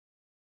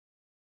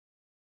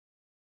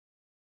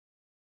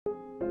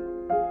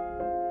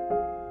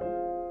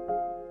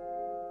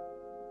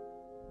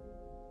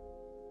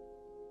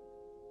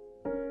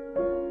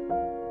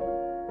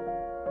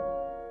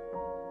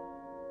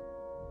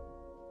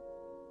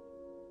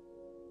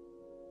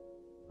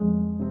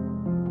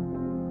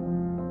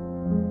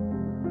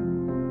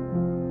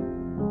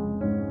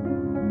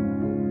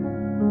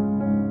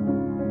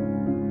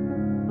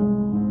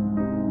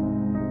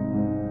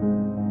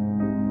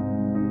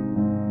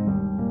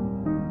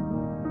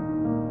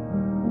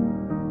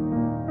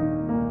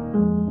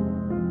Ancient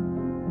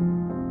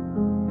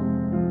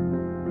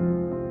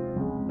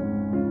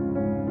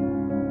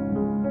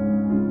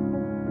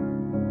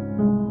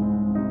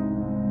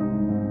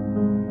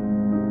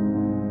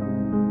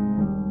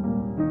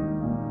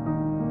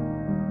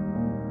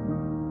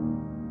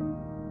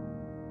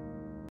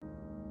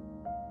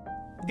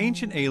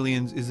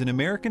Aliens is an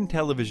American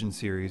television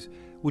series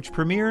which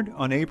premiered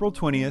on April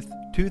 20th,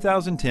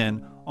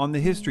 2010 on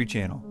the History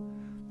Channel.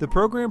 The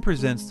program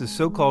presents the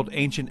so-called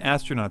ancient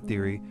astronaut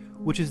theory,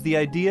 which is the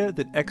idea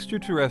that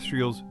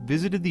extraterrestrials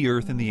visited the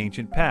Earth in the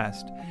ancient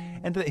past,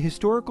 and that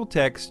historical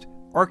texts,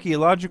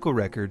 archaeological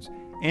records,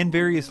 and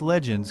various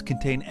legends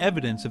contain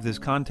evidence of this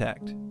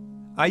contact.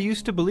 I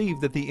used to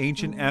believe that the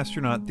ancient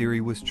astronaut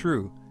theory was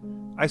true.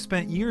 I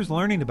spent years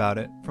learning about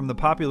it from the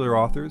popular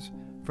authors,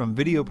 from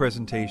video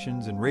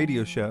presentations and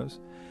radio shows.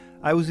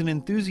 I was an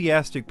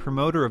enthusiastic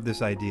promoter of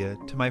this idea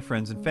to my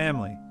friends and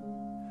family.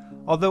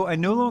 Although I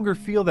no longer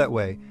feel that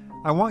way,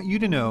 I want you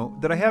to know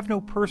that I have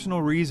no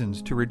personal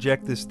reasons to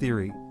reject this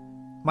theory.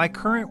 My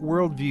current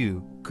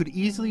worldview could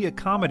easily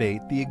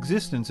accommodate the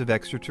existence of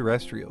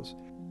extraterrestrials.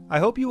 I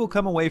hope you will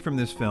come away from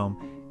this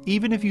film,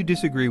 even if you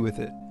disagree with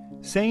it,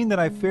 saying that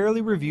I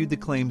fairly reviewed the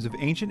claims of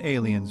ancient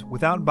aliens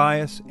without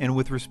bias and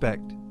with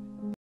respect.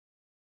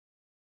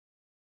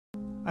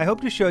 I hope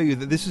to show you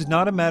that this is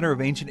not a matter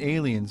of ancient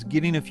aliens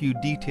getting a few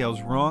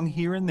details wrong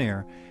here and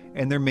there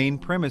and their main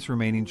premise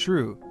remaining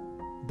true.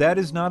 That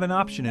is not an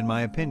option in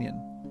my opinion.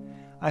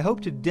 I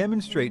hope to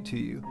demonstrate to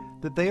you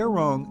that they are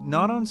wrong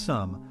not on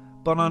some,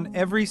 but on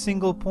every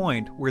single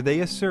point where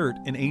they assert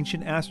an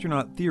ancient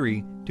astronaut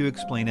theory to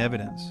explain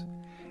evidence,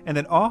 and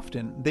that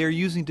often they are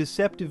using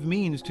deceptive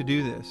means to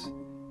do this,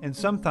 and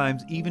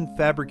sometimes even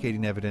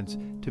fabricating evidence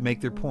to make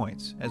their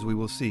points, as we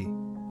will see.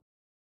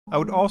 I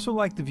would also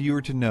like the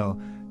viewer to know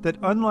that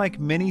unlike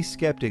many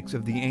skeptics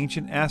of the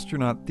ancient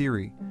astronaut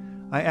theory,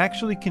 I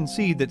actually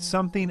concede that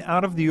something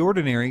out of the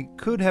ordinary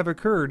could have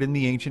occurred in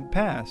the ancient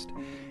past,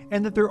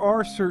 and that there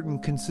are certain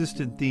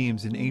consistent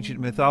themes in ancient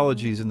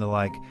mythologies and the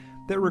like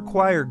that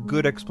require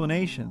good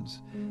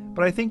explanations.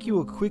 But I think you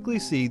will quickly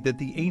see that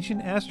the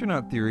ancient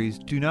astronaut theories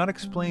do not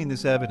explain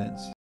this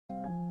evidence.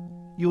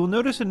 You will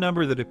notice a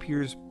number that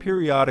appears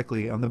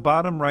periodically on the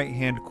bottom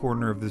right-hand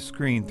corner of the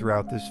screen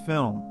throughout this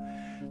film.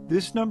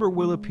 This number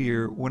will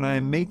appear when I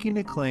am making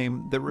a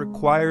claim that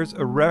requires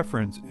a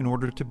reference in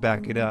order to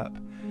back it up,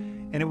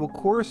 and it will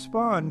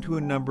correspond to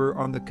a number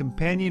on the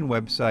companion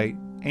website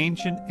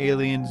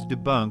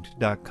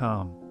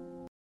ancientaliensdebunked.com.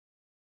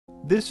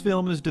 This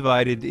film is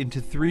divided into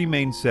 3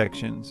 main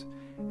sections,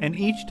 and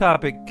each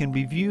topic can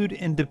be viewed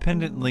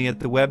independently at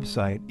the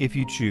website if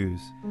you choose.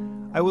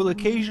 I will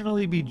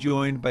occasionally be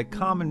joined by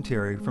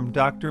commentary from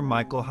Dr.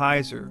 Michael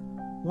Heiser,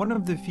 one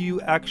of the few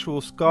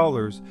actual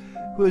scholars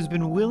who has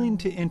been willing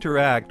to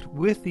interact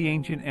with the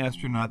ancient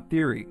astronaut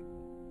theory.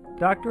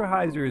 Dr.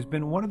 Heiser has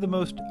been one of the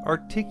most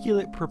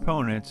articulate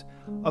proponents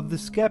of the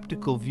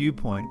skeptical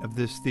viewpoint of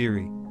this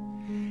theory,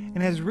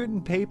 and has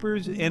written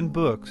papers and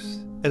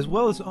books, as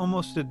well as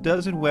almost a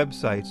dozen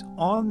websites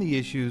on the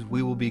issues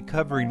we will be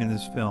covering in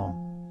this film.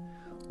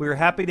 We are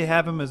happy to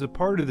have him as a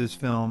part of this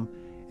film,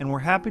 and we're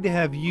happy to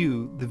have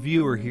you, the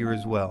viewer, here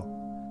as well.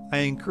 I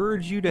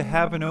encourage you to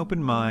have an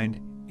open mind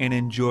and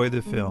enjoy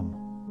the film.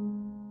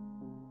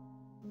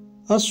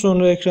 Az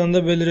sonra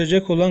ekranda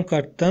belirecek olan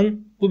karttan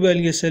bu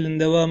belgeselin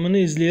devamını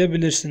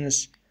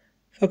izleyebilirsiniz.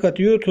 Fakat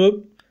YouTube,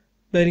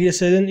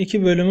 belgeselin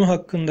 2 bölümü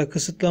hakkında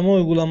kısıtlama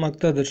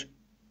uygulamaktadır.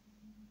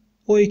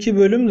 O 2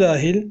 bölüm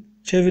dahil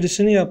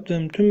çevirisini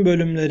yaptığım tüm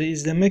bölümleri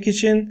izlemek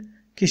için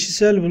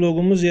kişisel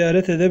blogumu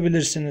ziyaret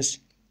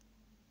edebilirsiniz.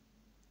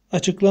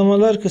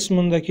 Açıklamalar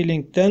kısmındaki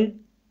linkten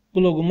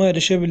bloguma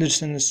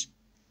erişebilirsiniz.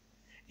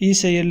 İyi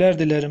seyirler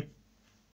dilerim.